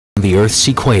The Earth's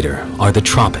equator are the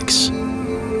tropics.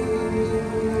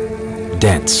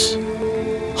 Dense,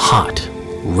 hot,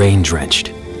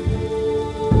 rain-drenched.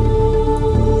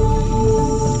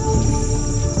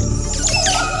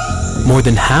 More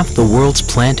than half the world's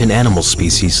plant and animal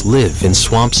species live in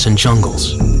swamps and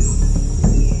jungles.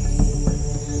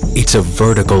 It's a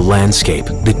vertical landscape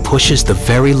that pushes the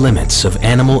very limits of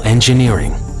animal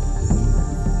engineering.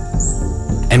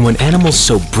 And when animals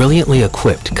so brilliantly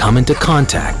equipped come into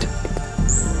contact,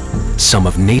 some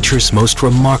of nature's most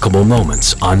remarkable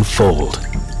moments unfold.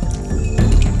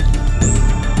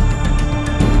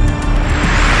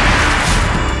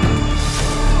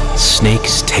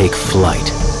 Snakes take flight.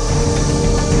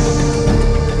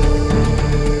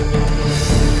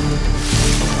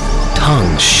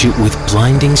 Tongues shoot with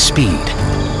blinding speed.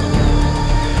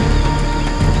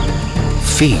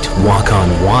 Feet walk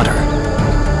on water.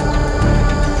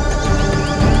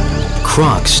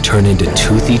 Crocs turn into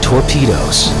toothy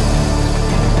torpedoes.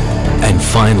 And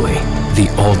finally,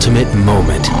 the ultimate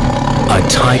moment, a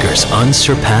tiger's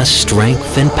unsurpassed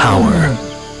strength and power.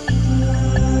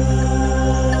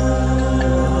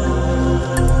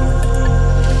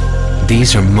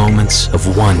 These are moments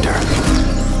of wonder.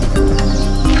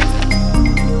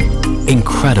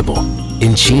 Incredible,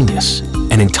 ingenious,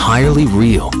 and entirely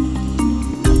real.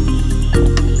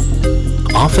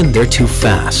 Often they're too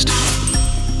fast,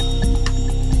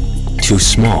 too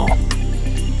small,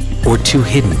 or too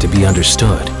hidden to be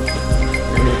understood.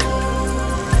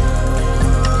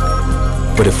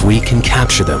 But if we can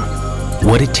capture them,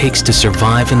 what it takes to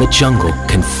survive in the jungle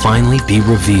can finally be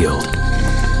revealed.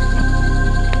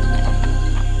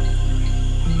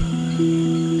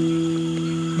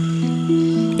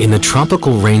 In the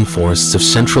tropical rainforests of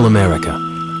Central America,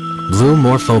 blue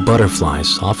morpho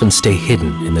butterflies often stay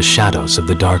hidden in the shadows of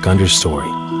the dark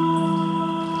understory.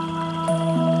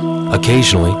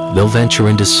 Occasionally, they'll venture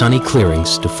into sunny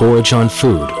clearings to forage on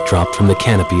food dropped from the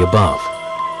canopy above.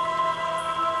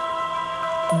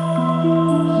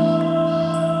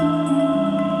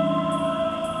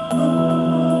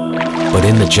 But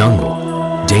in the jungle,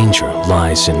 danger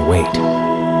lies in wait.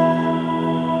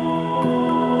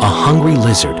 A hungry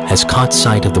lizard has caught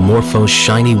sight of the morpho's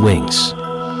shiny wings.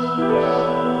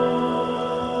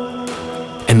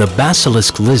 And the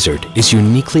basilisk lizard is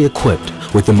uniquely equipped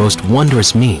with the most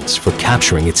wondrous means for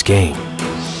capturing its game.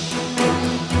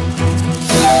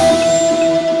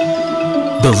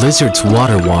 The lizard's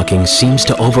water walking seems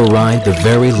to override the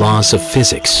very laws of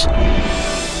physics.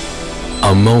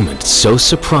 A moment so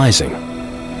surprising.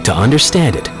 To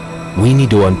understand it, we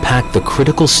need to unpack the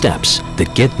critical steps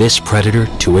that get this predator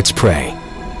to its prey.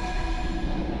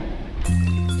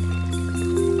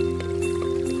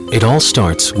 It all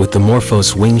starts with the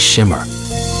morpho's wing shimmer.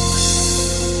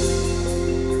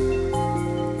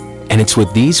 And it's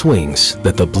with these wings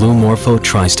that the blue morpho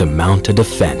tries to mount a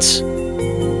defense.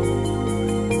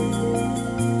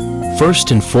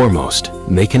 First and foremost,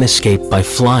 they can escape by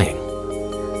flying.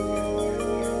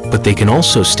 But they can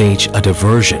also stage a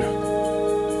diversion,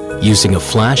 using a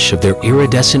flash of their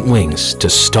iridescent wings to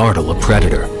startle a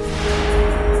predator.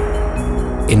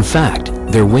 In fact,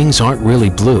 their wings aren't really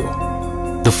blue.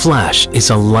 The flash is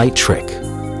a light trick,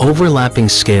 overlapping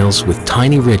scales with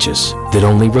tiny ridges that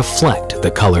only reflect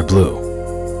the color blue.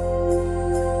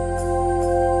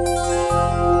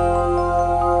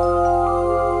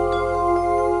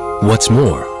 What's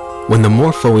more, when the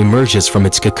morpho emerges from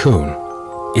its cocoon,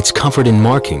 it's covered in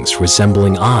markings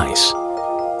resembling eyes.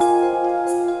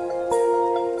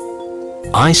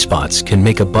 Eye spots can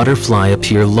make a butterfly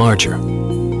appear larger.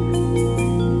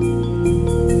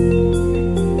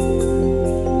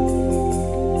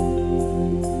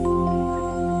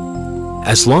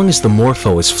 As long as the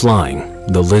morpho is flying,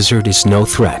 the lizard is no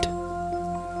threat.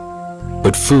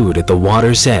 But food at the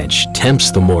water's edge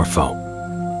tempts the morpho.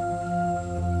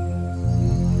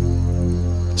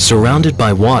 Surrounded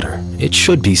by water, it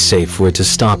should be safe for it to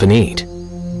stop and eat.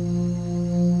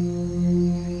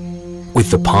 With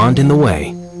the pond in the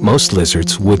way, most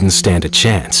lizards wouldn't stand a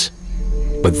chance.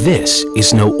 But this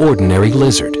is no ordinary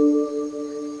lizard.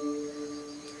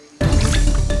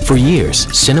 For years,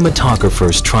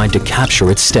 cinematographers tried to capture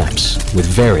its steps with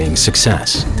varying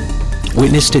success.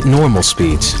 Witnessed at normal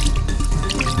speeds,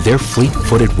 their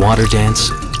fleet-footed water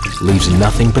dance leaves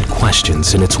nothing but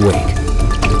questions in its wake.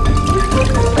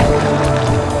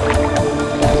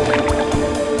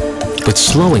 But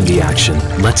slowing the action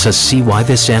lets us see why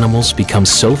this animal's become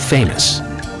so famous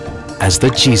as the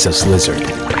Jesus lizard.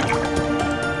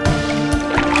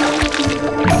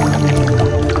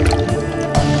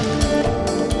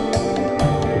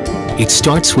 It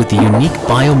starts with the unique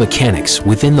biomechanics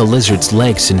within the lizard's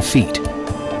legs and feet.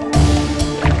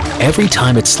 Every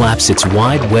time it slaps its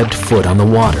wide webbed foot on the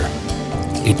water,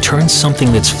 it turns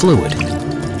something that's fluid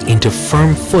into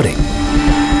firm footing.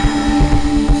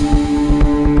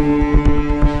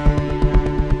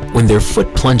 When their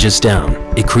foot plunges down,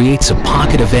 it creates a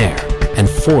pocket of air and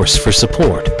force for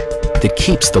support that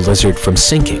keeps the lizard from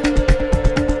sinking.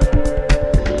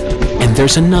 And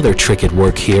there's another trick at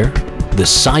work here, the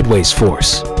sideways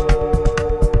force.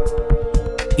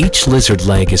 Each lizard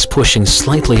leg is pushing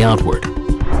slightly outward.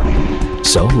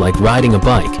 So, like riding a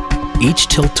bike, each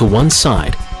tilt to one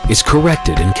side is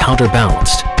corrected and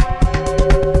counterbalanced.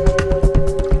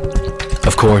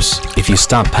 Of course, if you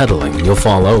stop pedaling, you'll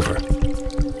fall over.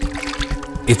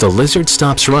 If the lizard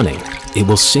stops running, it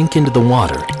will sink into the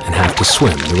water and have to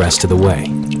swim the rest of the way.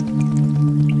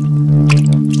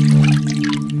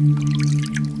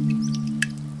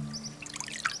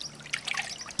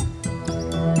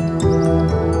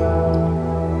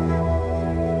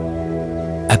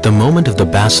 At the moment of the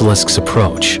basilisk's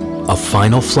approach, a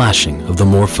final flashing of the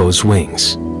morpho's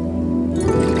wings.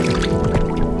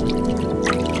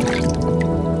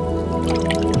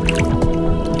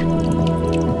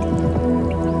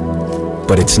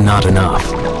 But it's not enough.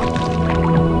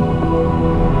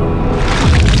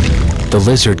 The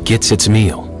lizard gets its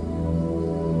meal.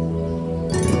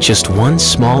 Just one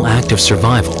small act of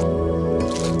survival,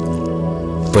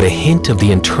 but a hint of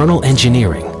the internal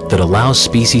engineering that allows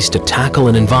species to tackle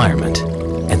an environment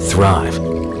and thrive.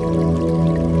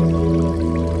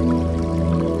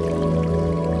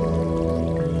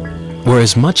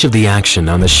 Whereas much of the action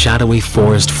on the shadowy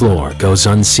forest floor goes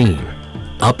unseen,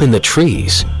 up in the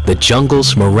trees, the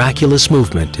jungle's miraculous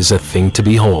movement is a thing to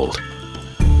behold.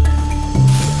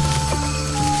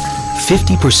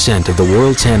 50% of the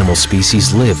world's animal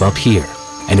species live up here,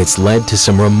 and it's led to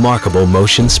some remarkable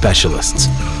motion specialists.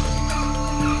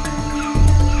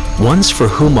 Ones for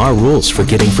whom our rules for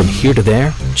getting from here to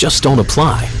there just don't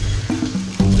apply.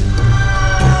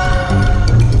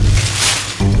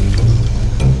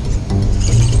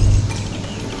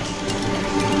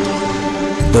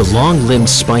 The long-limbed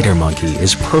spider monkey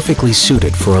is perfectly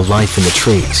suited for a life in the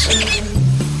trees.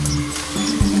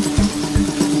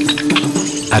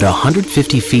 At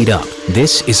 150 feet up,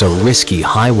 this is a risky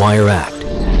high-wire act,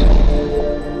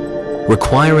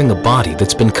 requiring a body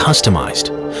that's been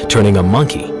customized, turning a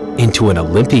monkey into an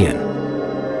Olympian.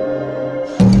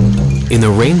 In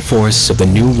the rainforests of the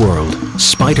New World,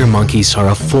 spider monkeys are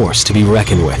a force to be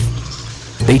reckoned with.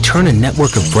 They turn a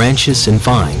network of branches and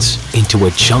vines into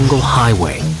a jungle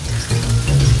highway.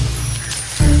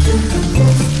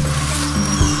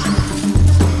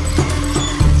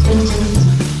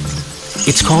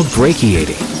 It's called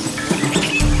brachiating.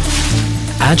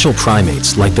 Agile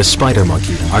primates like the spider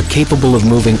monkey are capable of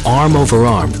moving arm over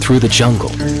arm through the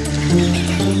jungle,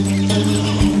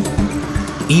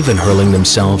 even hurling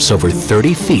themselves over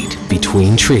 30 feet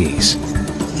between trees.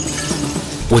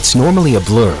 What's normally a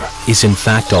blur is in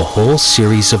fact a whole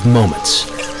series of moments.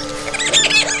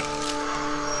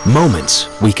 Moments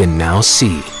we can now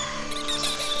see.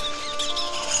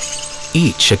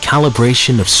 Each a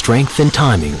calibration of strength and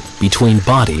timing between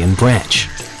body and branch.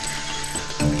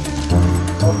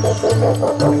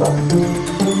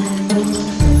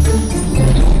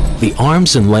 The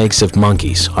arms and legs of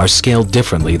monkeys are scaled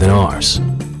differently than ours.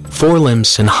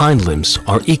 Forelimbs and hind limbs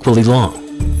are equally long.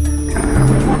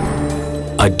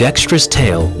 A dexterous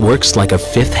tail works like a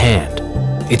fifth hand.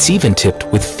 It's even tipped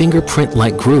with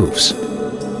fingerprint-like grooves.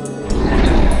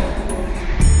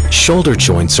 Shoulder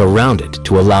joints are rounded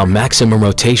to allow maximum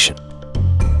rotation.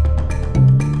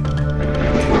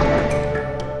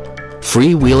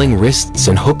 Freewheeling wrists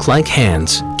and hook-like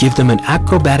hands give them an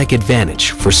acrobatic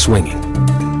advantage for swinging.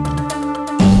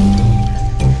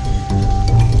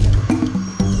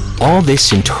 All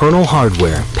this internal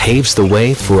hardware paves the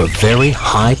way for a very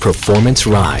high-performance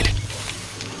ride.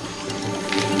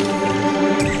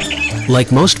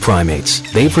 Like most primates,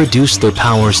 they've reduced their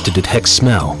powers to detect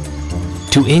smell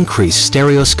to increase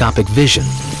stereoscopic vision,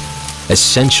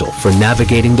 essential for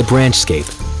navigating the branchscape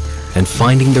and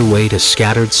finding their way to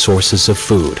scattered sources of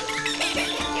food.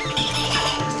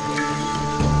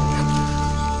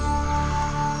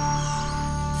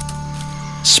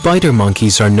 Spider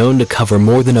monkeys are known to cover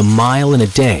more than a mile in a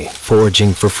day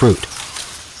foraging for fruit.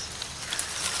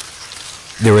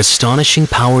 Their astonishing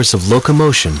powers of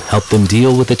locomotion help them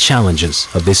deal with the challenges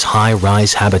of this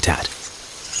high-rise habitat.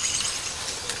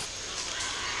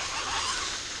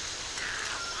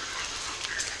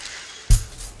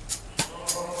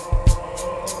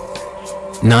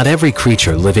 Not every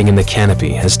creature living in the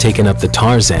canopy has taken up the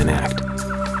Tarzan Act.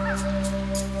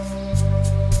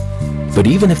 But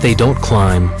even if they don't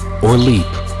climb, or leap,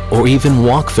 or even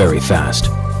walk very fast,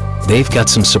 they've got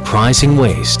some surprising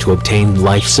ways to obtain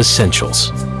life's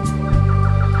essentials.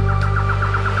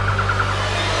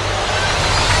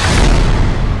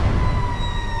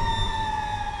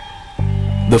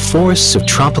 The forests of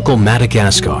tropical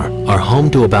Madagascar are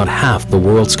home to about half the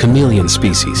world's chameleon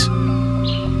species,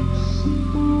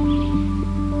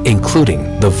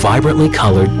 including the vibrantly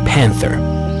colored panther.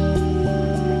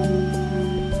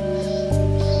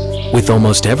 With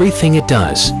almost everything it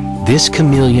does, this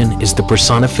chameleon is the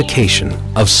personification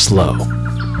of slow.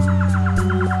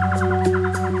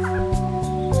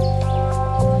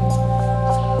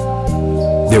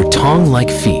 Their tongue-like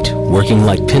feet, working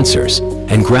like pincers,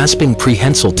 and grasping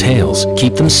prehensile tails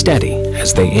keep them steady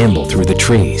as they amble through the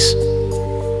trees.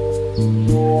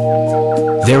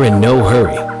 They're in no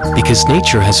hurry because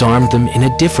nature has armed them in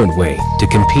a different way to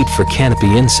compete for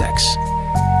canopy insects.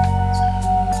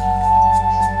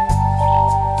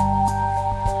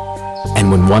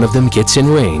 And when one of them gets in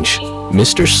range,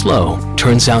 Mr. Slow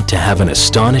turns out to have an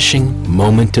astonishing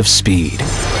moment of speed.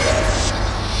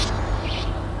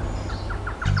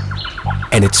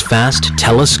 And its fast,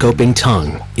 telescoping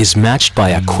tongue is matched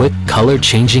by a quick,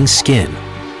 color-changing skin.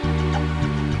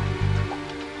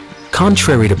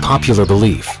 Contrary to popular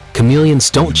belief, chameleons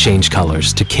don't change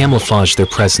colors to camouflage their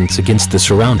presence against the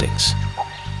surroundings.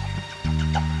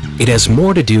 It has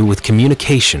more to do with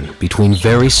communication between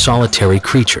very solitary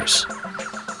creatures.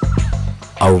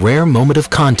 A rare moment of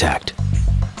contact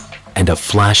and a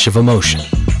flash of emotion.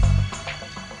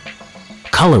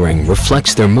 Coloring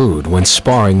reflects their mood when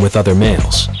sparring with other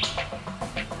males.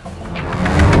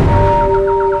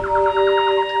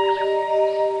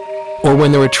 Or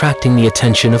when they're attracting the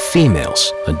attention of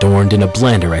females, adorned in a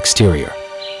blander exterior.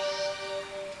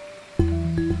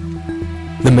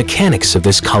 The mechanics of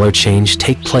this color change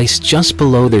take place just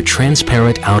below their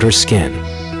transparent outer skin.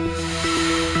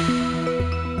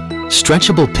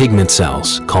 Stretchable pigment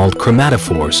cells, called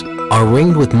chromatophores, are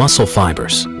ringed with muscle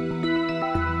fibers.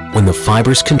 When the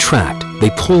fibers contract, they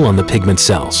pull on the pigment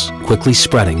cells, quickly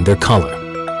spreading their color.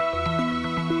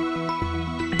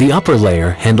 The upper layer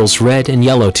handles red and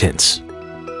yellow tints.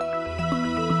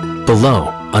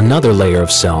 Below, another layer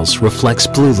of cells reflects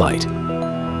blue light.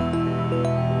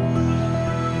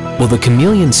 While the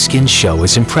chameleon's skin show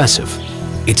is impressive,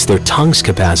 it's their tongue's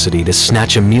capacity to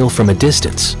snatch a meal from a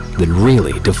distance that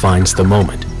really defines the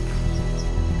moment.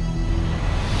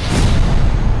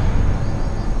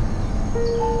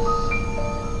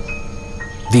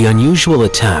 The unusual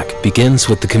attack begins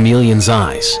with the chameleon's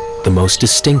eyes, the most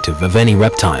distinctive of any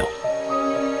reptile.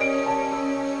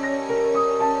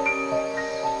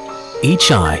 Each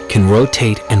eye can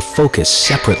rotate and focus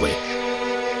separately.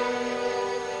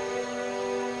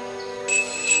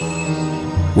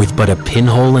 With but a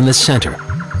pinhole in the center,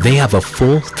 they have a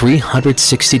full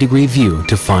 360-degree view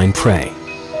to find prey.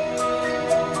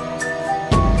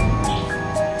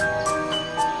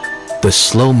 The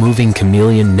slow-moving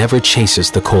chameleon never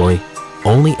chases the quarry,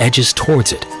 only edges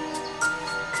towards it.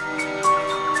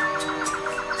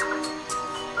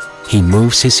 He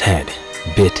moves his head,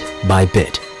 bit by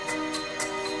bit.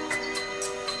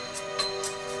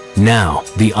 Now,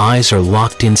 the eyes are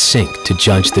locked in sync to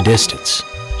judge the distance.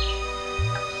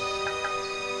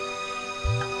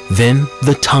 Then,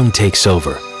 the tongue takes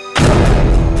over.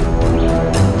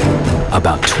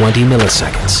 About 20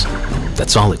 milliseconds.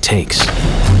 That's all it takes.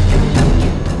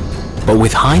 But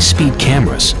with high-speed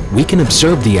cameras, we can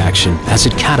observe the action as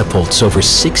it catapults over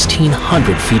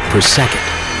 1,600 feet per second.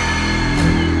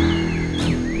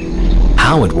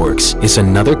 How it works is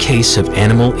another case of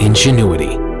animal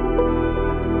ingenuity.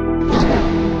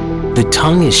 The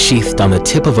tongue is sheathed on the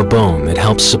tip of a bone that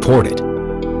helps support it.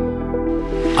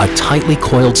 A tightly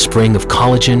coiled spring of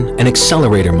collagen and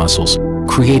accelerator muscles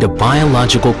create a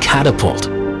biological catapult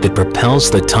that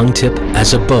propels the tongue tip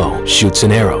as a bow shoots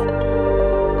an arrow.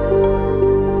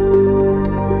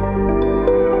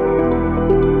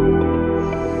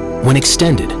 When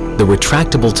extended, the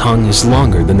retractable tongue is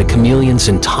longer than the chameleon's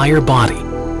entire body.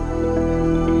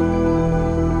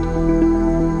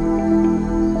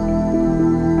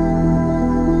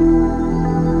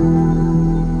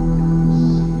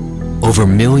 Over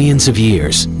millions of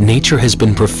years, nature has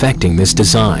been perfecting this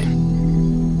design.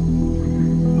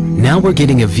 Now we're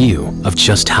getting a view of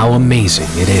just how amazing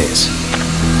it is.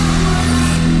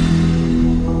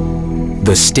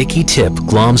 The sticky tip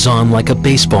gloms on like a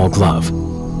baseball glove.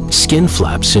 Skin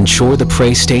flaps ensure the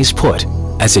prey stays put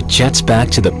as it jets back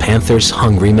to the panther's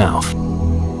hungry mouth.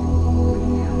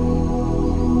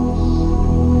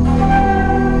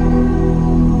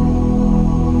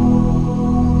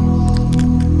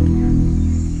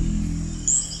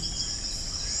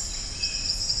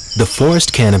 The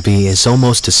forest canopy is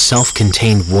almost a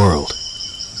self-contained world.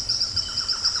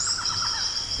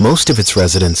 Most of its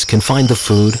residents can find the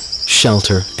food,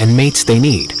 shelter, and mates they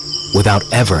need without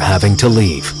ever having to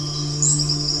leave.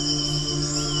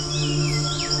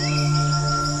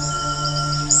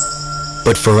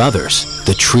 But for others,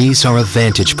 the trees are a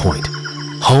vantage point,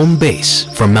 home base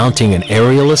for mounting an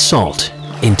aerial assault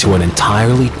into an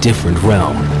entirely different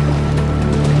realm.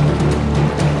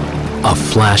 A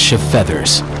flash of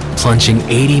feathers, plunging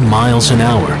 80 miles an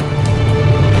hour.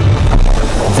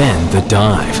 Then the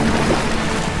dive.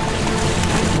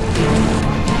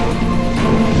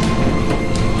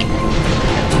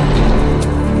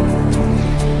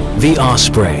 The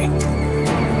osprey.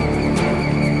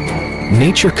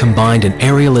 Nature combined an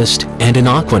aerialist and an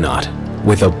aquanaut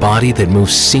with a body that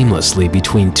moves seamlessly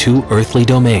between two earthly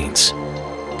domains,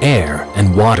 air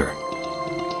and water.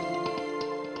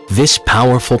 This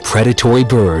powerful predatory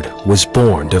bird was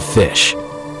born to fish.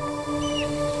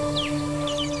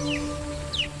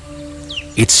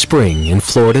 It's spring in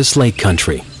Florida's lake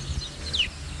country.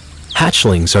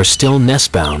 Hatchlings are still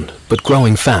nest-bound, but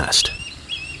growing fast.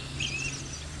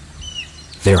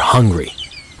 They're hungry,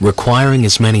 requiring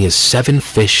as many as 7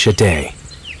 fish a day.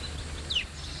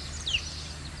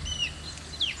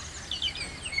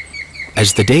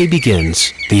 As the day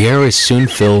begins, the air is soon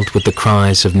filled with the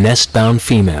cries of nest-bound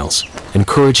females,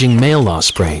 encouraging male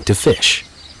osprey to fish.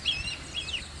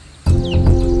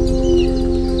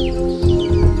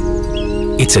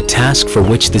 It's a task for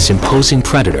which this imposing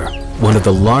predator, one of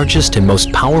the largest and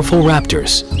most powerful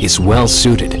raptors, is well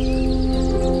suited.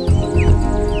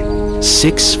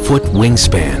 6-foot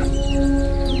wingspan,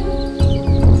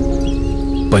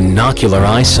 binocular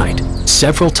eyesight,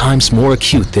 several times more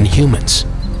acute than humans.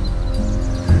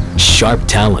 Sharp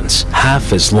talons,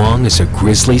 half as long as a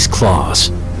grizzly's claws.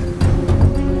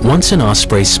 Once an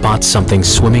osprey spots something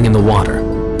swimming in the water,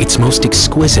 its most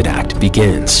exquisite act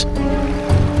begins.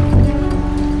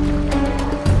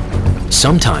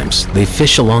 Sometimes they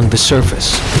fish along the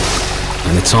surface,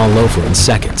 and it's all over in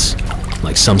seconds,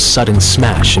 like some sudden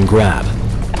smash and grab.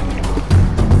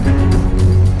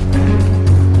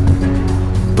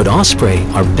 But osprey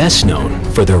are best known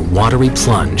for their watery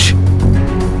plunge.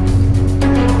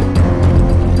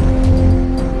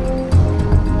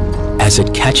 As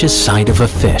it catches sight of a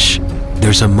fish,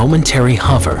 there's a momentary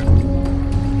hover.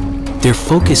 Their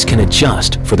focus can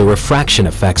adjust for the refraction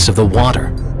effects of the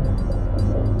water.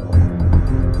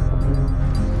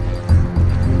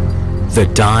 The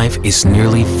dive is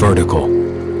nearly vertical.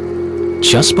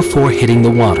 Just before hitting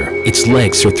the water, its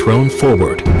legs are thrown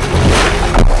forward,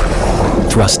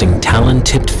 thrusting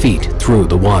talon-tipped feet through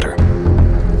the water.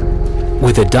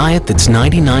 With a diet that's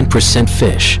 99%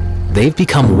 fish, they've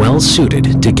become well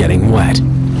suited to getting wet.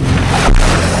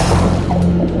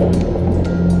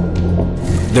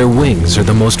 Their wings are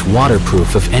the most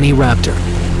waterproof of any raptor.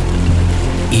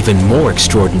 Even more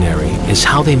extraordinary is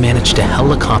how they manage to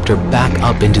helicopter back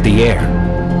up into the air.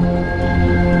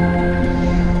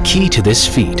 Key to this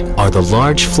feat are the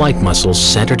large flight muscles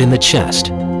centered in the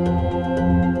chest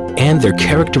and their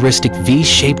characteristic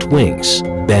V-shaped wings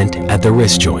bent at the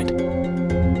wrist joint.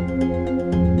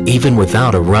 Even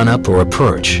without a run-up or a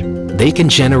perch, they can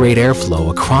generate airflow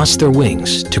across their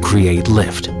wings to create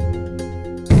lift.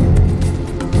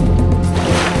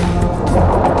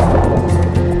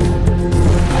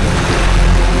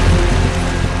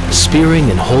 Spearing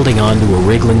and holding on to a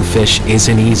wriggling fish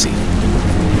isn't easy.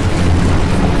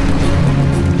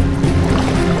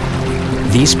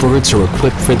 These birds are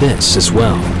equipped for this as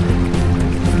well.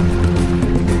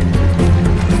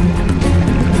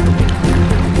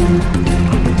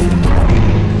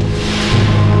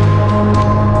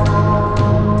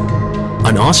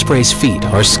 An osprey's feet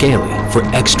are scaly for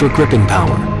extra gripping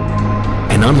power,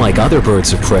 and unlike other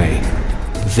birds of prey,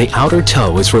 the outer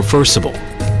toe is reversible,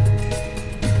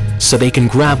 so they can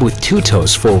grab with 2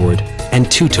 toes forward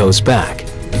and 2 toes back.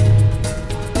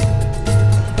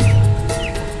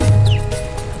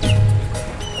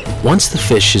 Once the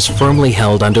fish is firmly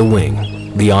held under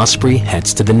wing, the osprey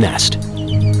heads to the nest.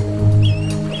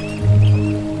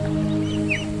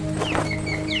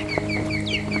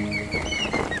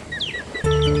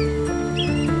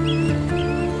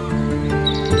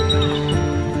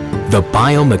 The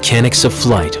biomechanics of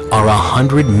flight are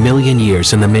 100 million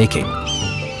years in the making.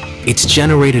 It's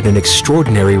generated an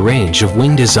extraordinary range of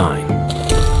wing design.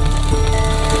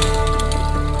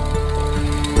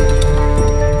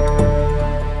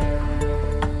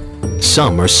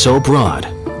 Some are so broad,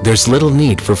 there's little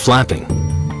need for flapping.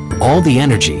 All the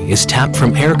energy is tapped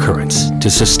from air currents to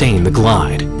sustain the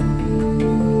glide.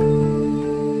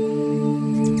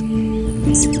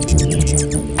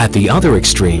 At At the other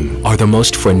extreme are the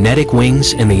most frenetic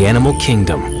wings in the animal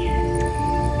kingdom.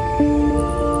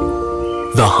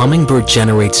 The hummingbird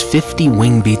generates 50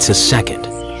 wing beats a second,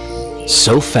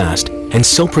 so fast and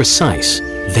so precise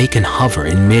they can hover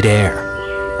in mid-air.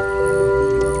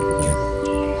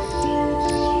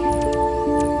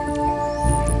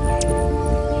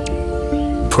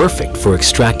 Perfect for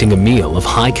extracting a meal of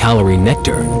high-calorie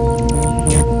nectar.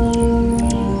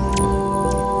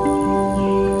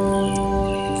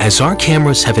 As our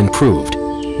cameras have improved,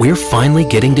 we're finally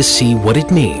getting to see what it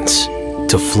means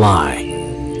to fly.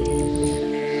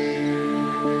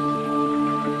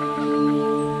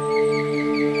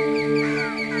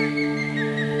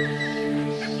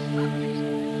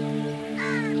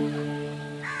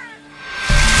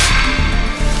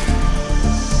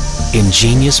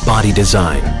 Ingenious body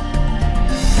design,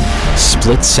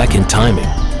 split-second timing,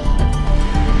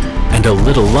 and a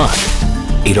little luck,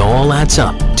 it all adds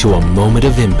up to a moment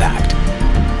of impact.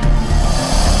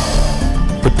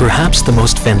 But perhaps the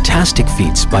most fantastic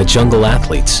feats by jungle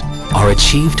athletes are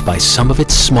achieved by some of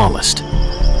its smallest.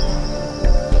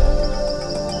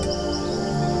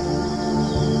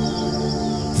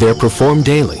 They're performed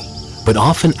daily, but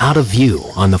often out of view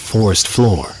on the forest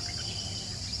floor.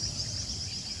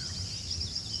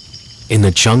 In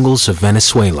the jungles of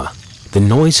Venezuela, the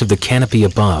noise of the canopy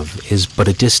above is but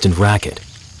a distant racket.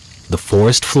 The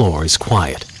forest floor is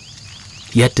quiet.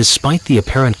 Yet despite the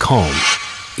apparent calm,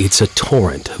 it's a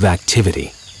torrent of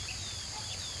activity.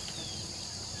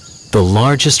 The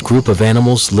largest group of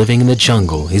animals living in the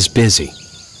jungle is busy.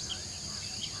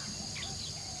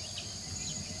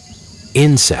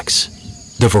 Insects,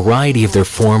 the variety of their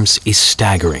forms is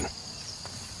staggering.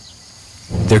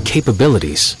 Their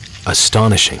capabilities,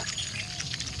 astonishing.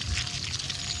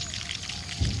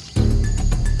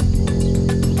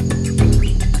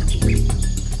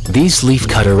 These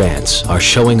leafcutter ants are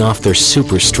showing off their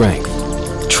super strength,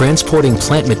 transporting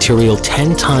plant material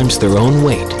 10 times their own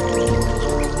weight,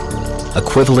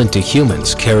 equivalent to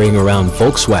humans carrying around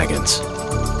Volkswagens.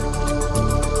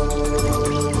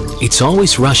 It's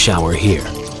always rush hour here,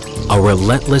 a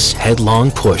relentless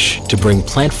headlong push to bring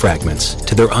plant fragments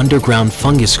to their underground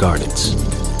fungus gardens.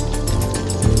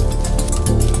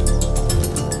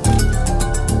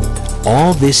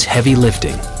 All this heavy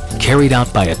lifting, carried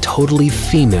out by a totally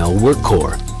female work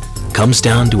core, comes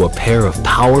down to a pair of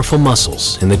powerful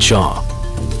muscles in the jaw.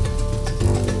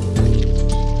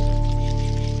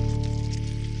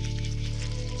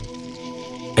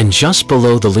 And just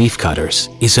below the leafcutters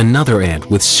is another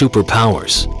ant with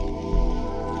superpowers,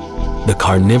 the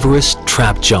carnivorous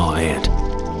trapjaw ant.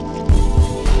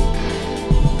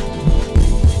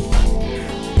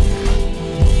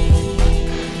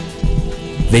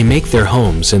 They make their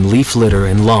homes in leaf litter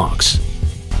and logs.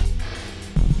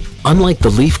 Unlike the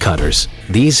leafcutters,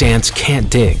 these ants can't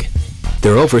dig.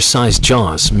 Their oversized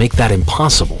jaws make that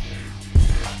impossible.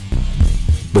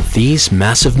 But these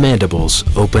massive mandibles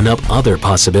open up other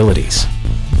possibilities.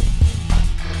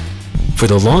 For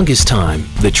the longest time,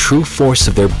 the true force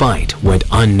of their bite went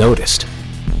unnoticed,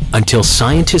 until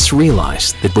scientists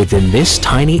realized that within this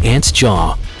tiny ant's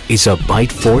jaw is a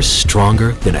bite force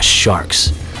stronger than a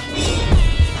shark's,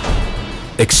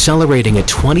 accelerating at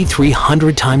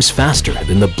 2,300 times faster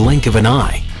than the blink of an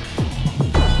eye.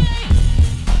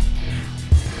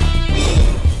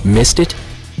 Missed it?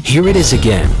 Here it is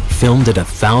again, filmed at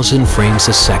 1,000 frames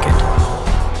a second.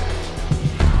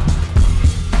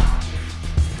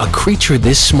 A creature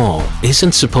this small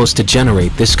isn't supposed to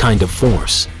generate this kind of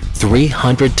force,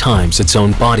 300 times its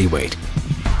own body weight.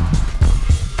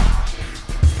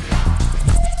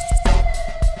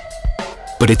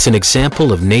 But it's an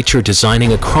example of nature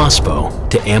designing a crossbow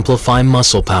to amplify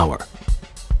muscle power.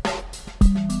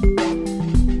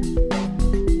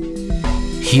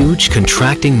 Huge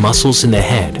contracting muscles in the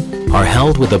head are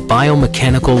held with a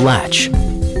biomechanical latch,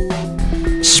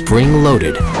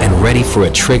 spring-loaded and ready for a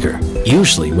trigger,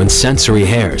 usually when sensory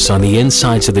hairs on the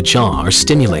insides of the jaw are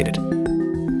stimulated.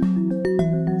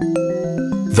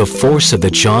 The force of the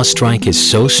jaw strike is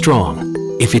so strong,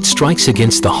 if it strikes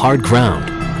against the hard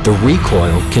ground, the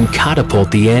recoil can catapult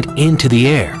the ant into the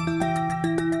air.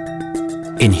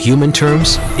 In human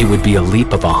terms, it would be a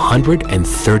leap of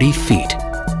 130 feet.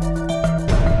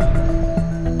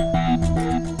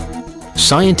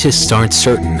 Scientists aren't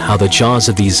certain how the jaws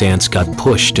of these ants got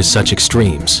pushed to such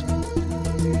extremes.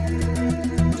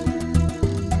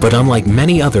 But unlike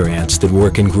many other ants that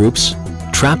work in groups,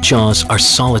 trapjaws are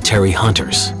solitary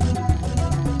hunters.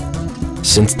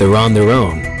 Since they're on their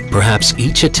own, perhaps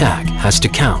each attack has to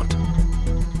count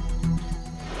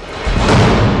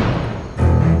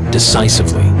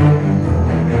decisively.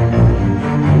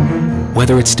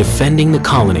 whether it's defending the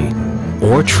colony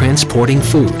or transporting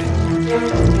food.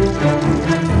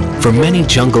 For many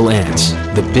jungle ants,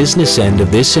 the business end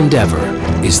of this endeavor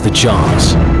is the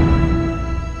jaws.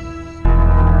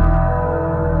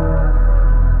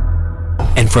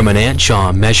 And from an ant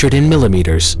jaw measured in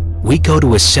millimeters, we go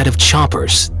to a set of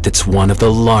choppers that's one of the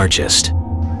largest.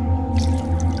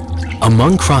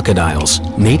 Among crocodiles,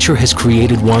 nature has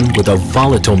created one with a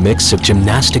volatile mix of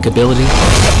gymnastic ability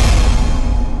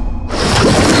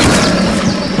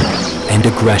and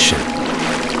aggression.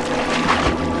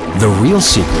 The real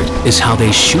secret is how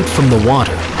they shoot from the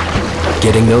water,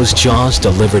 getting those jaws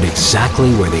delivered exactly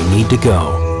where they need to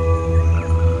go.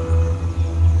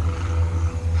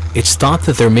 It's thought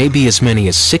that there may be as many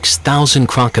as 6,000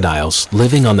 crocodiles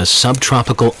living on the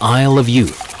subtropical Isle of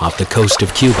Youth off the coast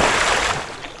of Cuba.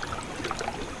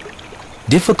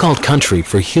 Difficult country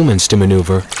for humans to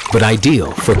maneuver, but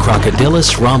ideal for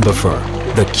Crocodylus rhombifer,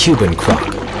 the Cuban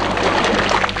croc.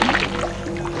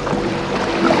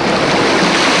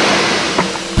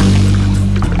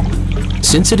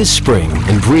 Since it is spring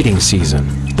and breeding season,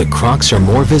 the crocs are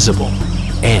more visible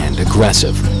and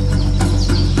aggressive.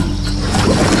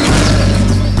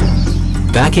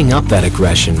 Backing up that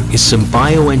aggression is some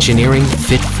bioengineering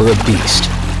fit for a beast.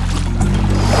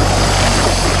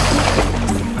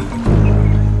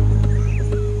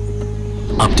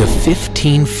 Up to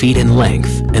 15 feet in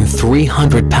length and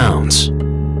 300 pounds.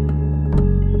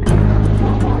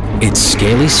 Its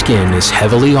scaly skin is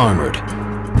heavily armored.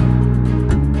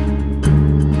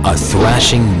 A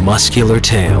thrashing muscular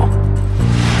tail.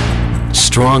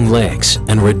 Strong legs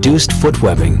and reduced foot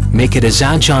webbing make it as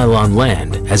agile on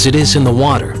land as it is in the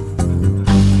water.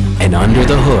 And under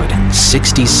the hood,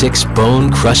 66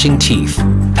 bone-crushing teeth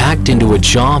packed into a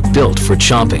jaw built for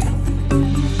chomping.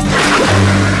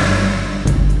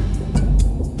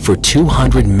 For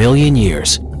 200 million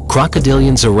years,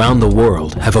 crocodilians around the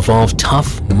world have evolved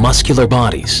tough, muscular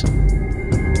bodies,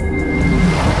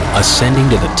 ascending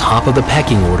to the top of the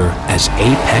pecking order as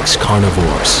apex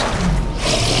carnivores.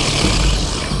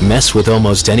 Mess with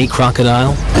almost any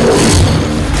crocodile,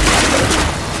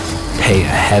 pay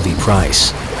a heavy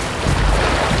price.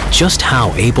 Just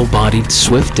how able-bodied,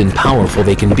 swift, and powerful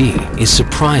they can be is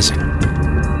surprising.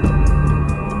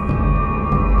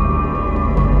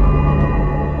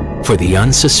 For the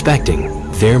unsuspecting,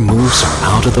 their moves are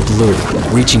out of the blue,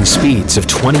 reaching speeds of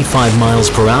 25 miles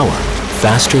per hour,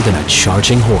 faster than a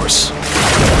charging horse.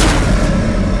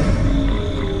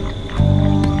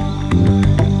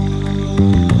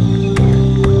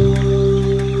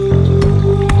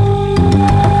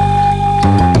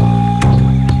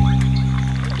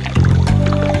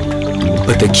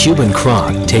 But the Cuban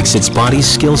croc takes its body's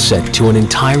skill set to an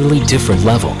entirely different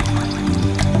level.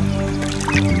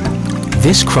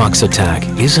 This croc's attack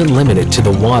isn't limited to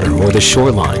the water or the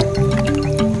shoreline.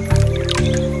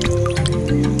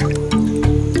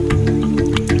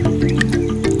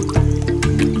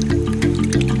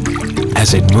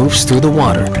 As it moves through the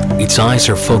water, its eyes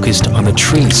are focused on the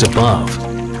trees above.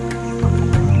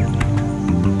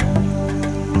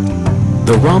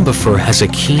 The rhombifer has a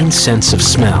keen sense of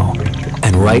smell,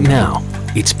 and right now,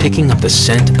 it's picking up the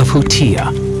scent of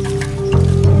hutia.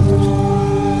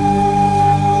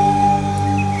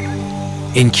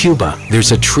 In Cuba,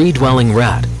 there's a tree-dwelling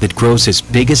rat that grows as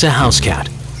big as a house cat.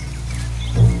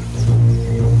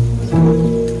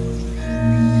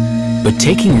 But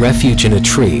taking refuge in a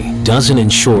tree doesn't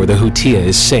ensure the hutia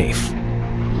is safe.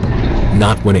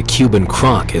 Not when a Cuban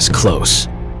croc is close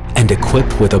and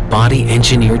equipped with a body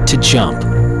engineered to jump.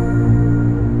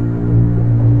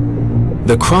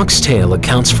 The croc's tail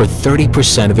accounts for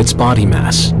 30% of its body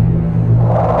mass.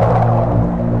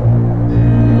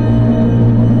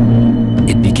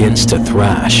 It begins to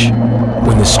thrash.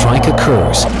 When the strike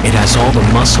occurs, it has all the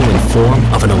muscle and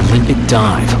form of an Olympic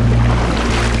dive.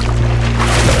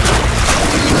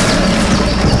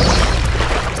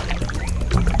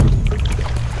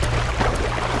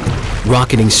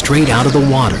 Rocketing straight out of the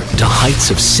water to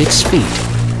heights of 6 feet,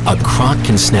 a croc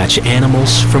can snatch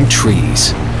animals from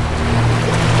trees.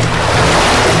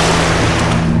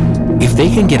 If they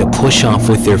can get a push-off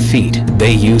with their feet,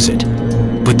 they use it.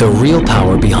 But the real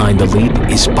power behind the leap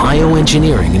is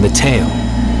bioengineering in the tail.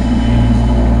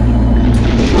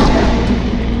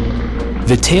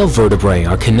 The tail vertebrae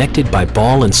are connected by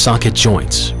ball and socket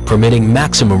joints, permitting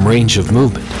maximum range of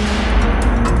movement.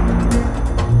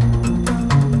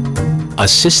 A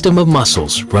system of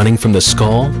muscles running from the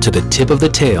skull to the tip of the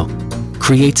tail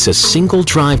creates a single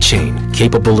drive chain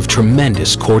capable of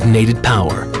tremendous coordinated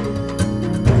power.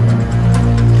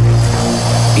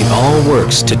 It all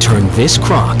works to turn this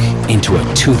croc into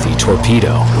a toothy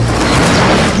torpedo.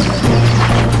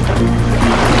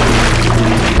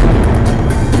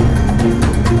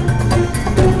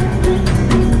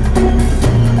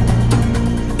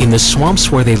 In the swamps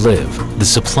where they live, the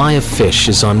supply of fish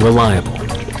is unreliable.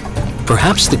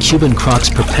 Perhaps the Cuban croc's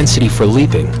propensity for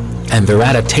leaping and their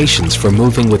adaptations for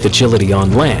moving with agility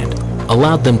on land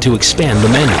allowed them to expand the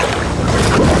menu.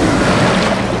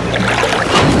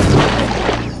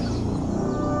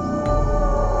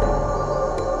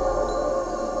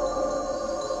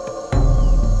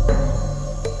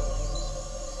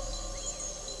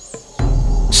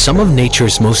 Some of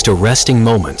nature's most arresting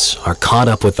moments are caught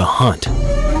up with the hunt.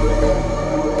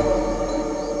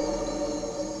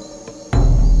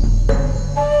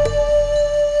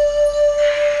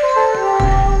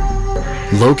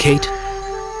 Locate,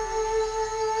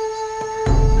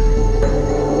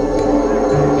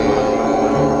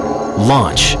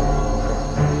 launch,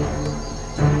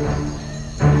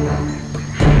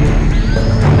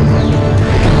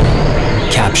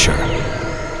 capture.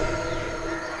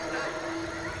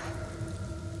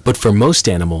 But for most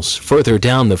animals further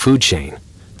down the food chain,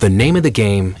 the name of the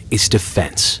game is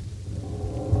defense.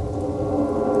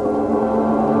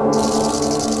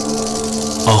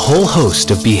 A whole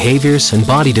host of behaviors and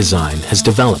body design has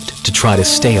developed to try to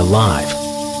stay alive.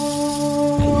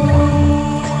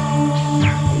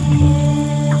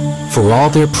 For all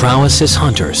their prowess as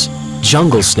hunters,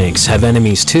 jungle snakes have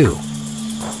enemies too.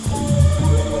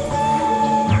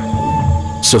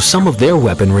 So some of their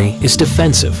weaponry is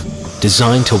defensive,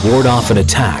 designed to ward off an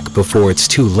attack before it's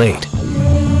too late.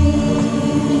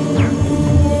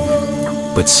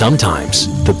 But sometimes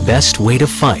the best way to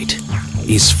fight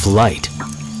is flight.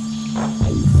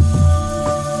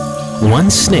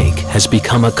 One snake has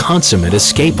become a consummate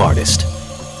escape artist.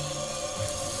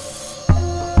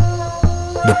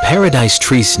 The paradise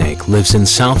tree snake lives in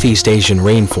Southeast Asian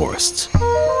rainforests.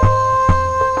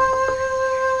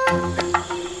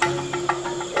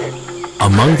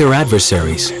 Among their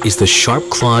adversaries is the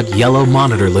sharp-clawed yellow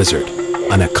monitor lizard,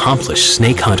 an accomplished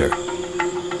snake hunter.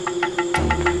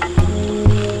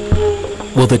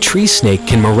 While the tree snake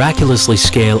can miraculously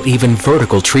scale even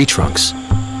vertical tree trunks,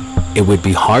 it would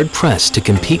be hard-pressed to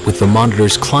compete with the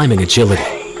monitor's climbing agility.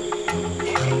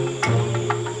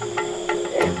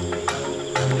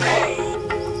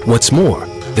 What's more,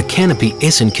 the canopy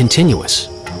isn't continuous.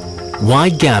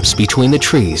 Wide gaps between the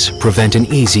trees prevent an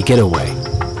easy getaway.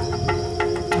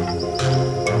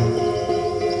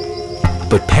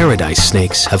 But paradise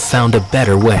snakes have found a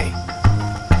better way.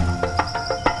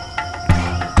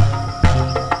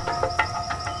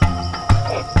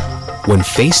 When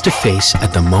face to face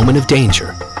at the moment of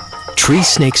danger, tree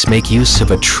snakes make use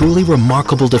of a truly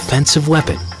remarkable defensive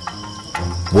weapon,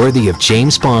 worthy of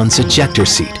James Bond's ejector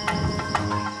seat.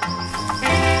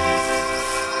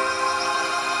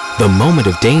 The moment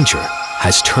of danger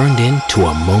has turned into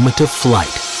a moment of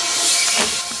flight.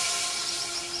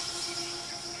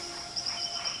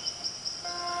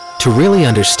 To really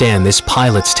understand this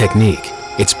pilot's technique,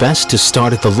 it's best to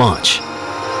start at the launch.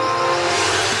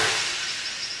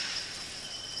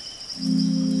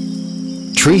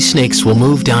 Tree snakes will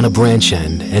move down a branch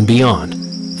end and beyond,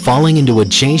 falling into a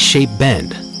J-shaped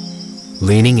bend,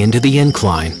 leaning into the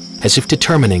incline as if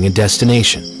determining a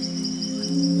destination.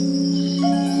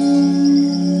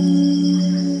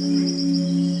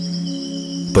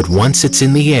 But once it's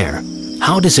in the air,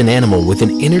 how does an animal with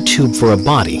an inner tube for a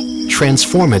body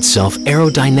transform itself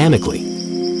aerodynamically?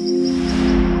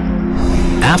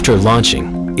 After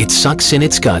launching, it sucks in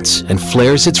its guts and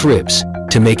flares its ribs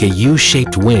to make a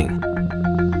U-shaped wing.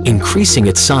 Increasing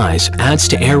its size adds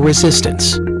to air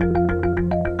resistance.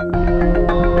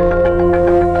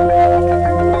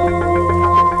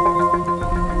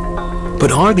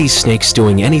 But are these snakes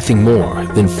doing anything more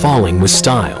than falling with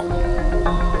style?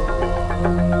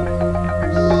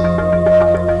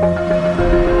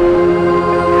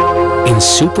 In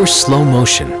super slow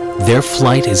motion, their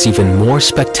flight is even more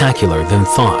spectacular than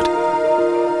thought.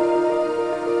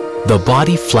 The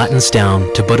body flattens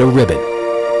down to but a ribbon.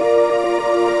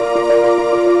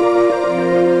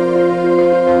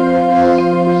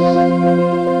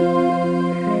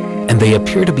 And they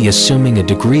appear to be assuming a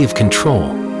degree of control,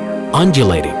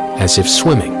 undulating as if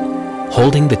swimming,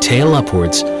 holding the tail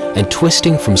upwards and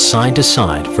twisting from side to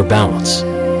side for balance.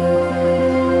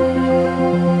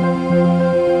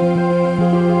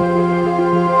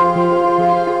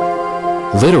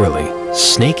 Literally,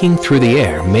 snaking through the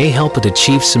air may help it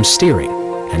achieve some steering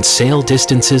and sail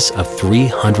distances of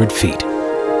 300 feet.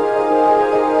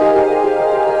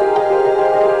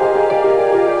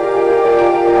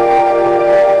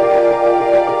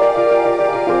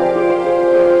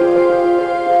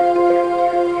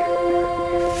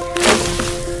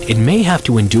 It may have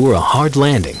to endure a hard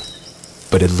landing,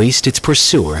 but at least its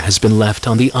pursuer has been left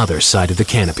on the other side of the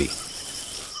canopy.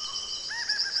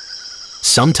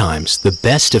 Sometimes the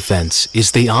best defense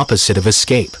is the opposite of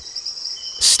escape.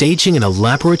 Staging an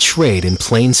elaborate charade in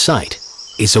plain sight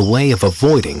is a way of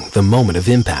avoiding the moment of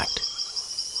impact.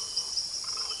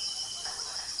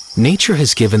 Nature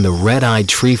has given the red-eyed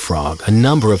tree frog a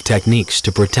number of techniques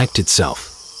to protect itself.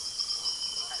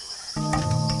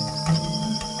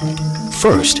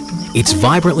 First, it's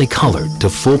vibrantly colored to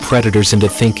fool predators into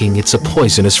thinking it's a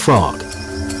poisonous frog.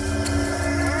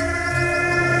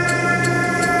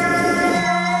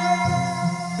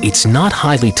 It's not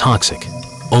highly toxic,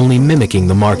 only mimicking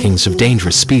the markings of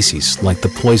dangerous species like the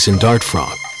poison dart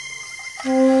frog.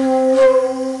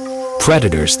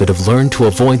 Predators that have learned to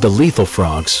avoid the lethal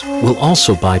frogs will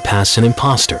also bypass an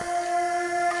imposter.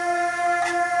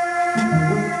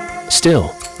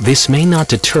 Still, this may not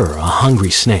deter a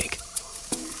hungry snake.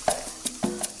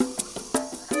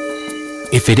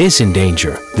 If it is in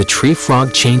danger, the tree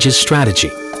frog changes strategy.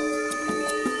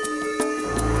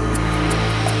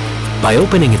 By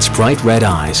opening its bright red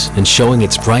eyes and showing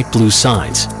its bright blue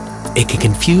sides, it can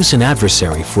confuse an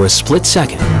adversary for a split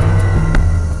second,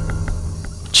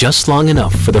 just long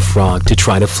enough for the frog to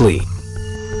try to flee.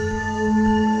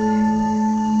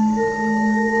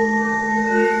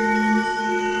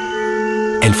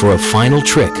 And for a final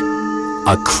trick,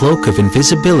 a cloak of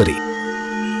invisibility.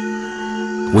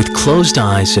 With closed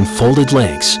eyes and folded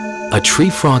legs, a tree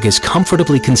frog is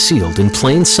comfortably concealed in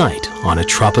plain sight on a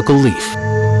tropical leaf.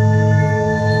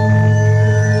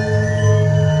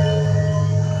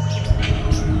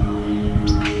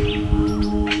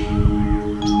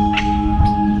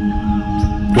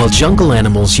 While jungle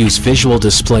animals use visual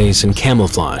displays and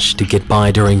camouflage to get by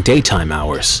during daytime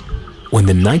hours, when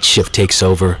the night shift takes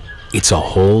over, it's a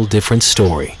whole different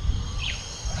story.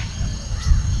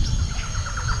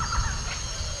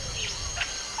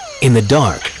 In the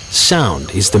dark, sound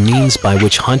is the means by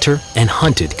which hunter and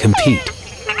hunted compete.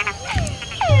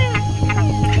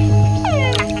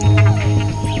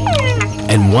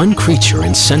 And one creature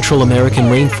in Central American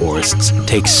rainforests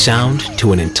takes sound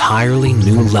to an entirely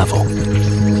new level.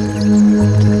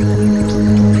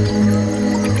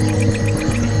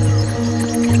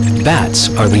 Bats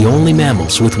are the only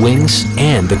mammals with wings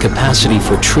and the capacity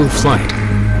for true flight.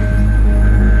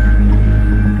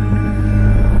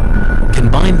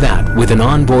 Combine that with an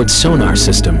onboard sonar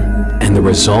system, and the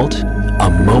result, a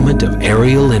moment of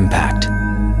aerial impact.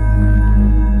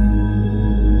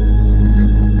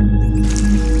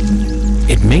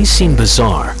 It may seem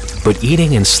bizarre, but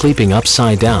eating and sleeping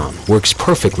upside down works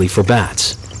perfectly for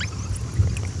bats.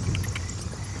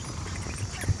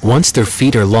 Once their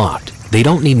feet are locked, they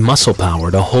don't need muscle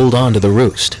power to hold on to the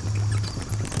roost.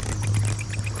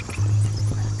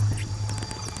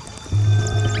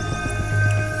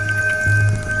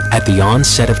 At the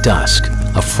onset of dusk,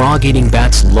 a frog-eating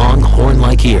bat's long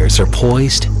horn-like ears are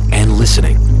poised and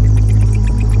listening.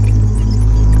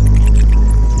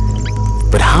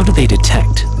 But how do they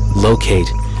detect,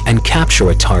 locate, and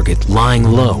capture a target lying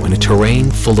low in a terrain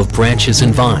full of branches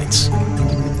and vines?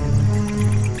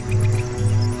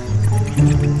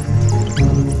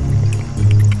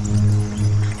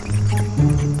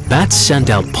 Bats send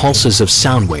out pulses of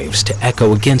sound waves to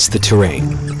echo against the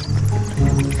terrain.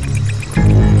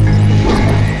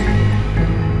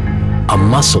 A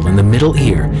muscle in the middle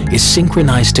ear is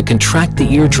synchronized to contract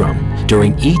the eardrum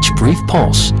during each brief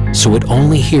pulse so it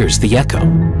only hears the echo.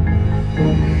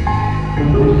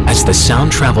 As the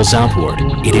sound travels outward,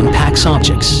 it impacts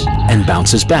objects and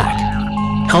bounces back,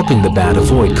 helping the bat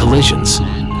avoid collisions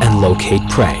and locate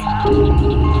prey.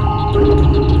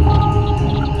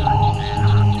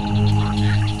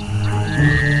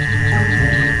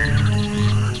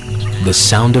 The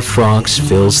sound of frogs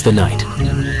fills the night.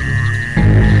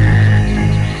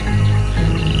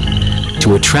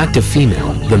 To attract a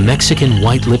female, the Mexican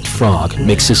white-lipped frog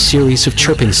makes a series of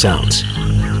chirping sounds.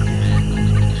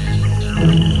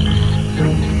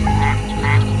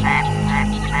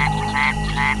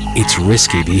 It's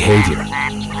risky behavior.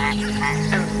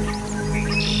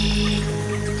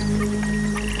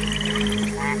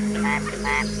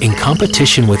 In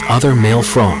competition with other male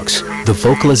frogs, the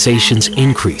vocalizations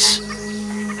increase,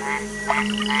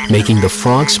 making the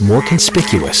frogs more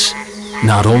conspicuous,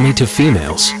 not only to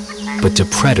females, but to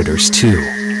predators too.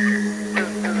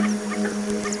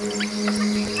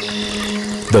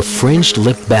 The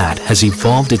fringed-lipped bat has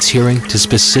evolved its hearing to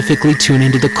specifically tune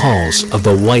into the calls of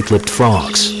the white-lipped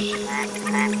frogs.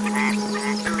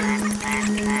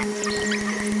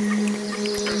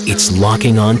 It's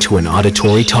locking on to an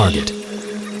auditory target.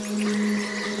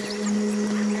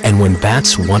 And when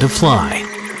bats want to fly,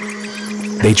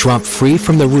 they drop free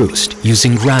from the roost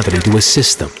using gravity to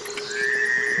assist them.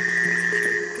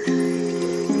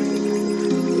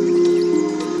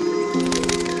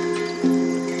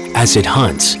 As it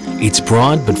hunts, its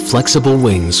broad but flexible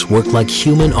wings work like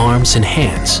human arms and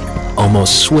hands,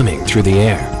 almost swimming through the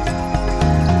air.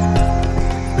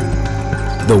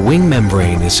 The wing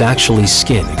membrane is actually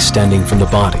skin extending from the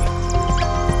body.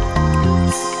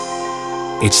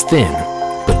 It's thin,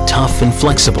 but tough and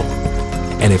flexible,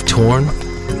 and if torn,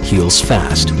 heals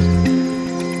fast.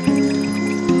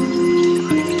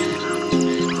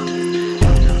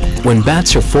 When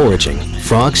bats are foraging,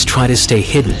 frogs try to stay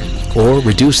hidden or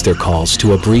reduce their calls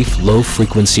to a brief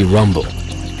low-frequency rumble.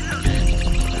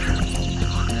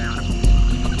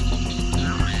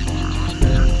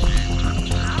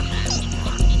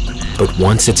 But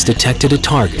once it's detected a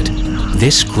target,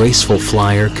 this graceful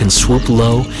flyer can swoop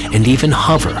low and even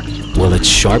hover while its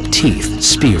sharp teeth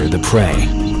spear the prey.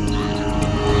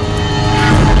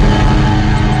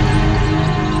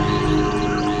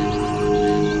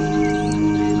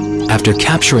 After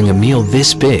capturing a meal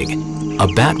this big, a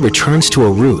bat returns to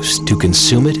a roost to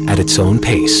consume it at its own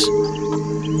pace.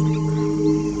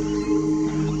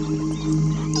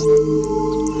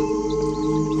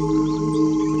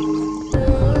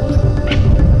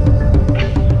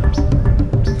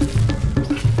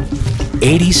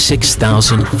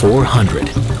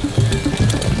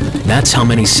 $86,400. That's how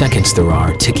many seconds there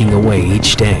are ticking away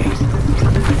each day.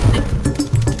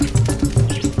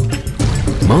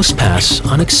 Most pass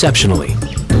unexceptionally.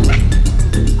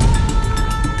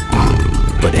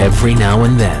 But every now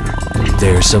and then,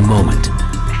 there's a moment.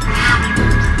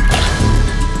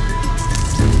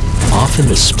 Often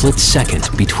the split second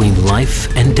between life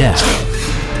and death,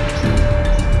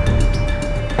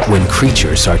 when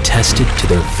creatures are tested to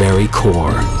their very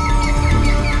core.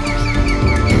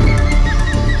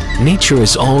 Nature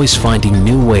is always finding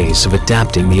new ways of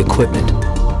adapting the equipment.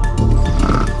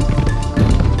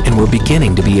 And we're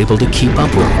beginning to be able to keep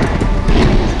up with it.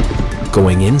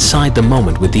 Going inside the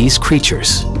moment with these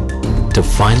creatures to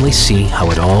finally see how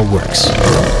it all works.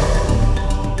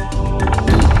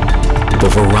 The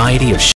variety of